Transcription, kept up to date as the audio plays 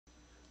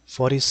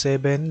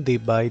47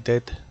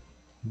 divided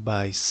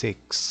by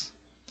 6.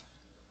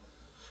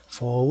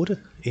 4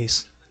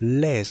 is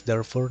less,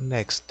 therefore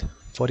next.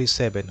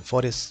 47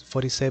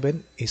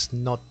 is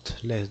not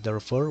less,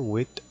 therefore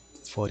with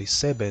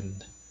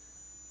 47.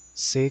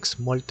 6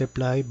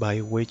 multiplied by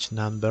which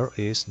number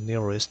is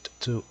nearest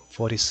to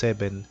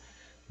 47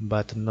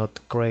 but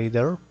not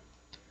greater.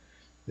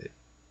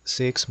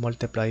 6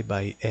 multiplied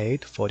by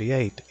 8,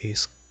 48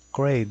 is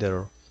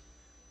greater.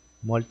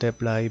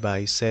 Multiply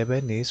by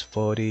 7 is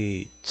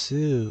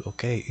 42.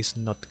 Okay, it's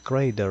not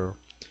greater.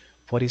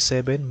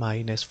 47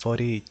 minus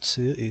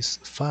 42 is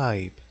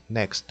 5.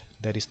 Next,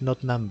 there is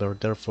not number,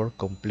 therefore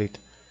complete.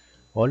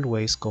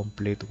 Always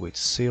complete with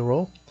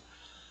 0.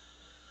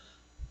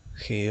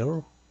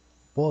 Here,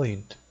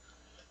 point.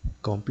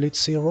 Complete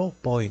 0,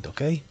 point,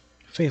 okay?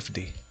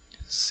 50.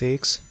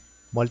 6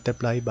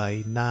 multiplied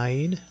by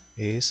 9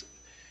 is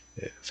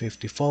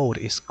 54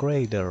 is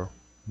greater.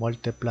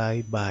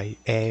 Multiply by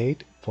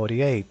 8,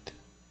 48.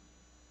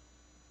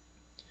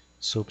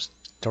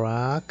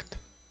 Subtract,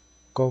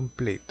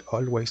 complete,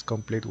 always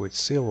complete with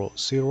 0.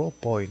 0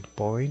 point,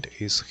 point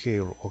is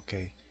here,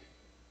 okay.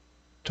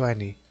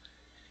 20.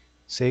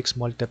 6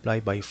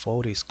 multiplied by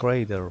 4 is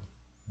greater.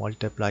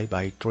 Multiply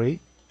by 3,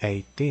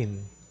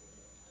 18.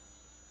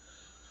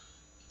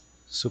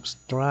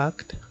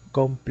 Subtract,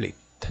 complete,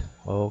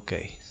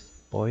 okay.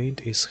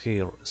 Point is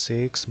here.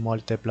 6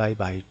 multiplied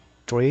by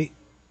 3,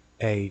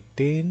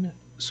 18.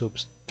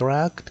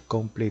 Subtract,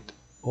 complete.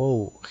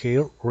 Oh,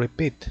 here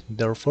repeat,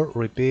 therefore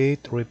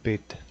repeat,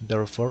 repeat,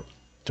 therefore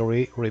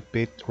 3,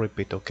 repeat,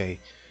 repeat, okay.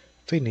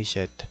 Finish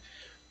it.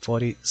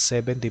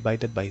 47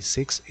 divided by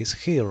 6 is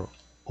here,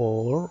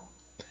 or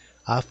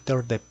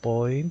after the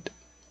point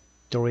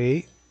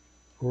 3,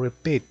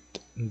 repeat,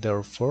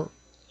 therefore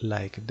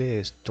like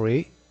this,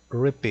 3,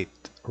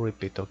 repeat,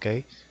 repeat,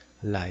 okay,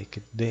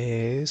 like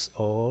this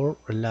or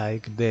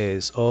like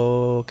this,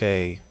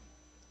 okay.